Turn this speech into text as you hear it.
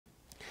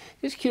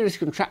This curious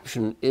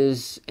contraption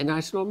is a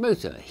Nitinol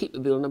motor,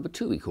 Heatmobile number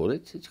 2 we call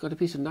it. It's got a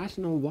piece of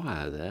Nitinol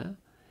wire there,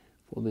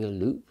 forming a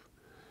loop.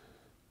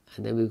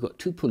 And then we've got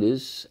 2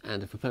 pulleys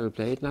and a propeller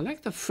blade. And I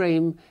like the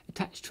frame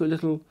attached to a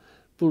little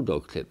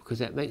bulldog clip because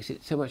that makes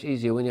it so much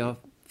easier when you're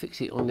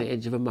fixing it on the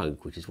edge of a mug,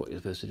 which is what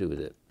you're supposed to do with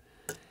it.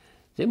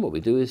 Then what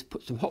we do is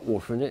put some hot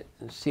water in it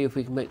and see if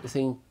we can make the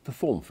thing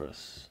perform for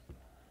us.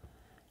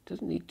 It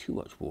doesn't need too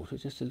much water,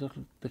 just a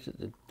little bit at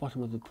the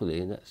bottom of the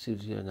pulley, and that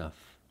suits you enough.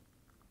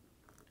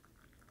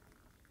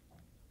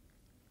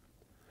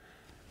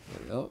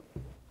 There we go.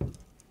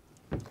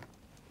 I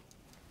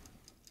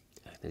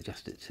can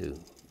adjust it to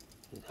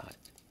the height.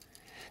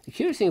 The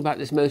curious thing about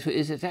this motor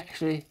is it's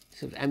actually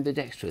sort of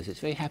ambidextrous. It's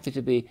very happy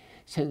to be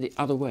sent the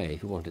other way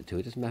if you want it to.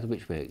 It doesn't matter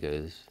which way it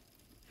goes.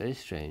 Very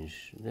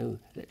strange. No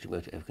electric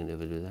motor can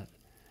ever do that.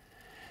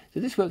 So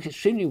this works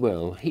extremely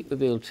well.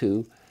 Heatmobile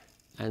 2,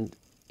 and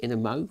in a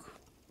mug,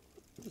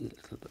 a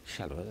little bit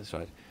shallower, that's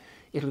right.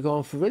 It'll go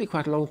on for really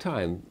quite a long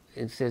time.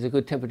 There's a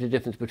good temperature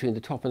difference between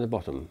the top and the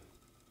bottom.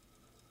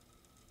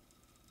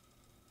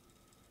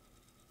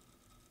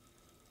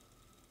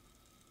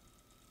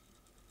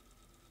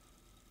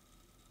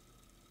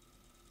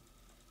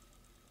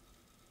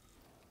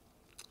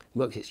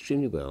 Works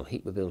extremely well,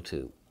 Heatmobile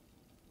 2.